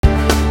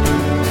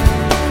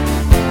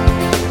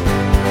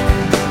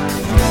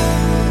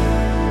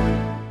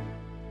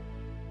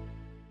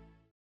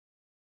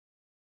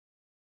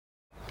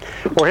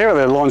We're here at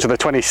the launch of the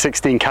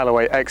 2016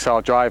 Callaway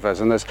XR drivers,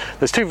 and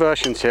there's two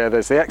versions here.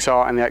 There's the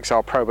XR and the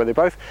XR Pro, but they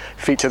both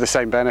feature the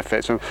same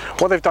benefits. And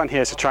what they've done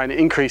here is to try and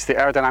increase the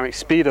aerodynamic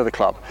speed of the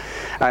club.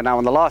 And now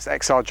on the last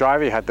XR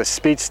driver, you had the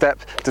speed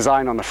step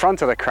design on the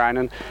front of the crown,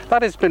 and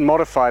that has been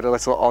modified a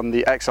little on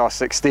the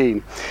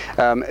XR16.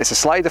 It's a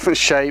slightly different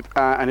shape,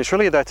 and it's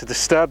really there to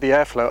disturb the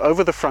airflow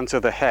over the front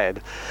of the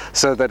head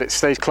so that it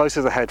stays close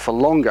to the head for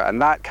longer. And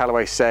that,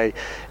 Callaway say,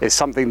 is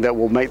something that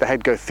will make the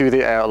head go through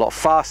the air a lot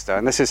faster.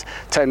 And this is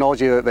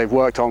technology that they've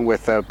worked on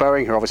with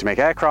Boeing, who obviously make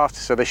aircraft,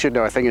 so they should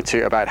know a thing or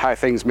two about how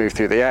things move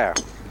through the air.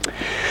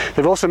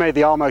 They've also made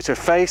the R-motor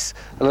face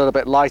a little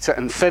bit lighter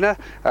and thinner,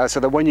 so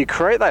that when you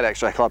create that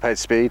extra club head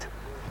speed,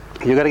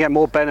 you're going to get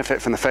more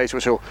benefit from the face,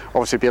 which will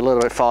obviously be a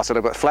little bit faster, a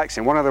little bit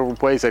flexing. One of the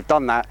ways they've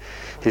done that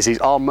is these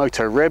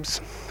R-motor ribs,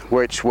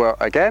 which were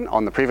again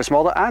on the previous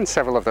model and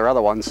several of their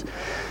other ones,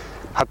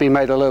 have been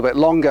made a little bit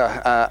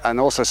longer, and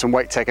also some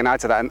weight taken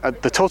out of that.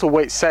 And the total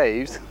weight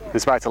saved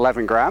is about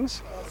 11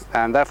 grams.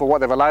 And therefore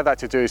what they've allowed that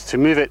to do is to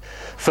move it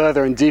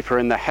further and deeper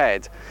in the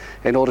head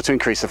in order to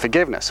increase the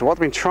forgiveness. So what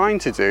they've been trying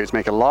to do is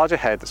make a larger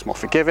head that's more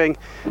forgiving,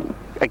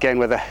 again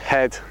with a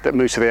head that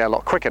moves to the air a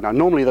lot quicker. Now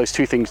normally those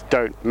two things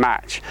don't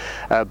match,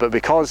 but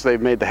because they've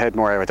made the head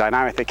more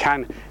aerodynamic, they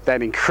can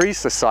then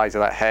increase the size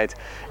of that head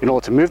in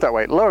order to move that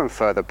weight lower and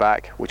further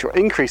back, which will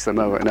increase the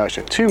moment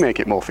inertia to make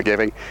it more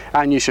forgiving,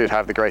 and you should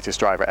have the greatest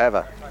driver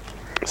ever.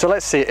 So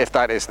let's see if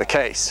that is the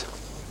case.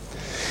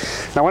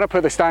 Now when I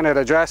put the standard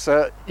address,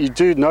 you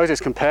do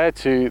notice compared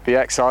to the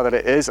XR that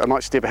it is a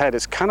much deeper head.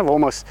 It's kind of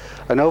almost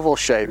an oval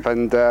shape,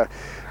 and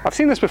I've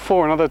seen this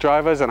before in other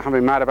drivers and I haven't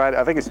been mad about it.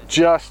 I think it's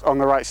just on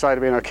the right side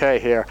of being okay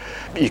here.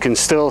 You can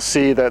still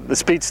see that the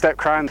speed step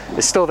crown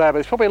is still there, but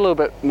it's probably a little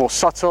bit more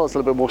subtle, it's a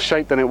little bit more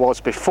shaped than it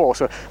was before.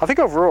 So I think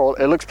overall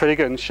it looks pretty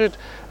good and should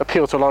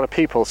appeal to a lot of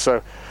people.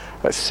 So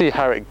let's see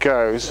how it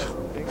goes.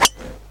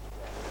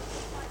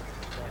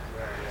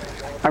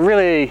 And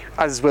really,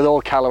 as with all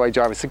Callaway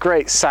drivers, it's a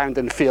great sound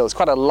and feel. It's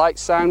quite a light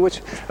sound,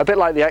 which a bit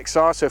like the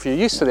XR. So if you're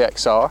used to the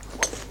XR,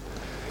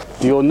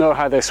 you'll know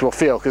how this will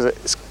feel, because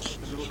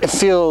it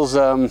feels,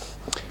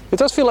 it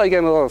does feel like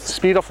you're getting a lot of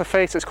speed off the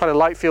face. It's quite a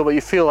light feel, but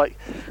you feel like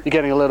you're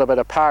getting a little bit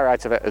of power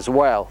out of it as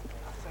well.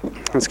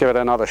 Let's give it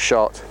another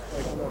shot.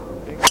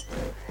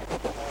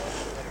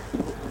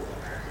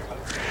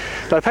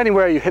 Now, depending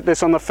where you hit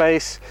this on the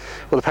face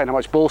will depend how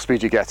much ball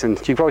speed you get, and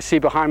you can probably see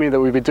behind me that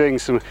we've been doing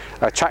some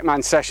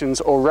TrackMan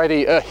sessions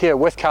already here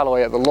with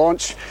Callaway at the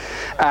launch,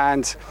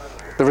 and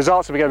the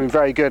results have been getting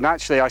very good. And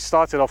actually I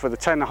started off with a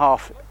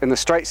 10.5 in the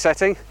straight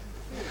setting,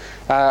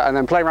 and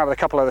then playing around with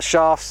a couple of the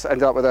shafts,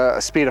 ended up with a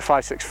speed of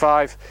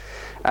 565,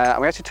 and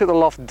we actually took the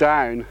loft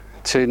down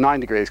to 9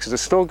 degrees because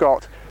it's still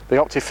got the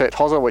OptiFit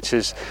hosel, which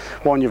is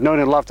one you've known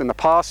and loved in the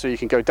past, so you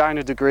can go down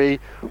a degree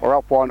or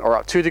up 1 or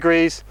up 2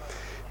 degrees.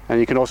 And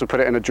you can also put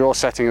it in a draw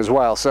setting as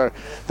well. So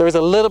there is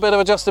a little bit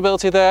of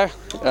adjustability there.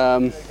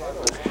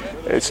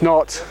 It's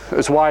not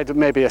as wide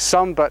maybe as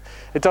some, but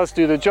it does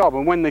do the job.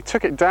 And when they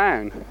took it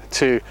down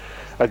to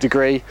a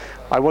degree,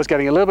 I was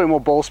getting a little bit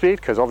more ball speed,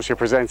 because obviously you're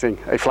presenting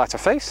a flatter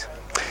face,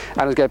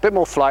 and I was getting a bit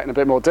more flight and a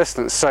bit more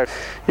distance. So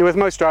with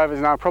most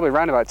drivers now, probably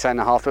around about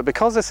 10.5, but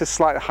because this is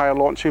slightly higher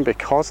launching,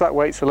 because that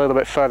weight's a little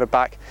bit further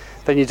back,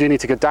 then you do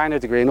need to go down a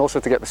degree and also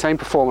to get the same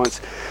performance.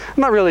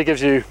 And that really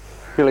gives you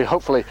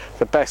hopefully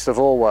the best of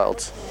all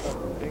worlds.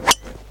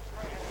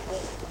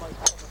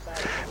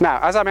 Now,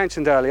 as I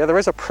mentioned earlier, there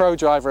is a Pro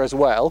driver as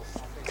well.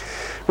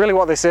 Really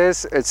what this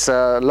is, it's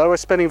a lower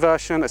spinning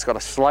version, it's got a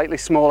slightly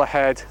smaller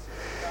head,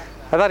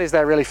 and that is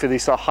there really for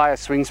these sort of higher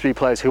swing speed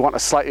players who want a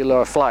slightly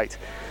lower flight.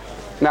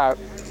 Now,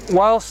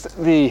 whilst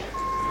the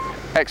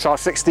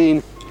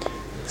XR16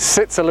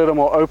 sits a little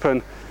more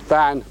open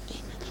than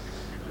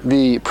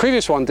the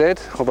previous one did,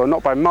 although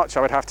not by much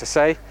I would have to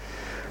say,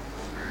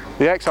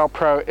 the XR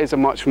Pro is a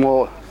much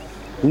more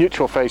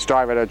neutral face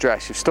driver to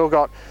address. You've still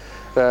got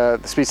the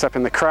speed step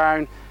in the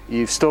crown,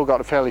 you've still got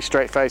a fairly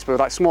straight face, but with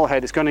that small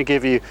head it's going to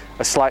give you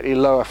a slightly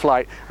lower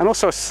flight and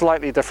also a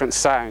slightly different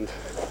sound.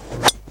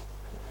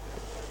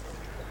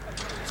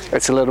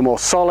 It's a little more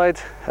solid,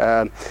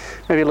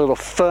 maybe a little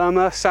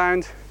firmer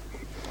sound,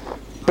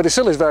 but it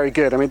still is very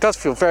good. I mean, it does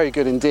feel very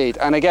good indeed.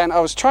 And again,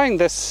 I was trying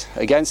this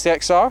against the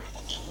XR,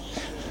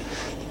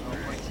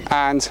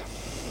 and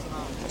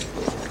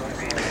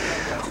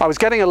I was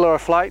getting a lower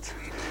flight.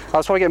 I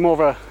was probably getting more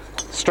of a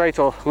straight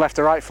or left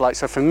to right flight.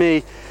 So for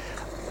me,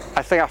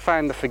 I think I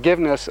found the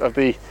forgiveness of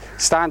the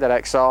standard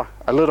XR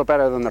a little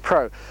better than the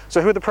Pro. So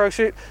who would the Pro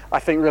suit? I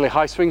think really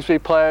high swing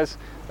speed players,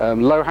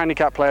 low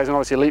handicap players, and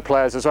obviously elite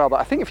players as well. But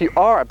I think if you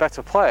are a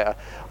better player,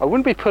 I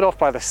wouldn't be put off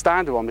by the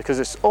standard one, because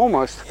it's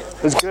almost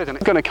as good. And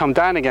it's going to come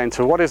down again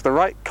to what is the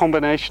right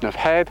combination of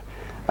head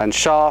and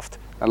shaft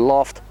and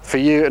loft for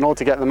you in order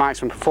to get the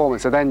maximum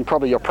performance, and then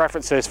probably your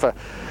preferences for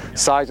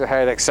size of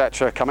head,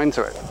 etc. come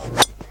into it.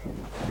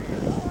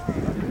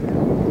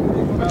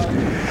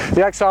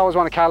 The XR was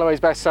one of Callaway's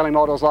best-selling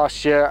models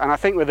last year, and I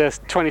think with this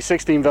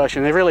 2016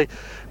 version they really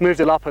moved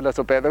it up a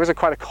little bit. There is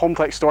quite a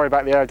complex story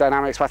about the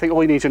aerodynamics, but I think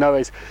all you need to know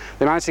is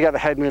they managed to get the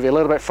head moving a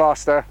little bit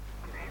faster.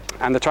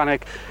 and they're trying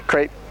to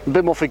create a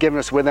bit more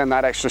forgiveness within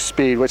that extra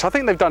speed, which I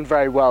think they've done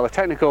very well. The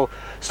technical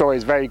story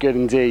is very good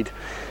indeed,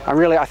 and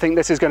really I think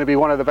this is going to be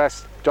one of the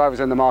best drivers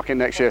in the market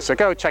next year, so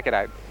go check it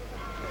out.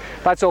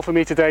 That's all for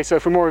me today, so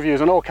for more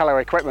reviews on all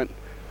Callaway equipment,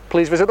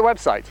 please visit the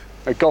website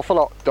at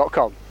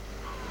golfalot.com.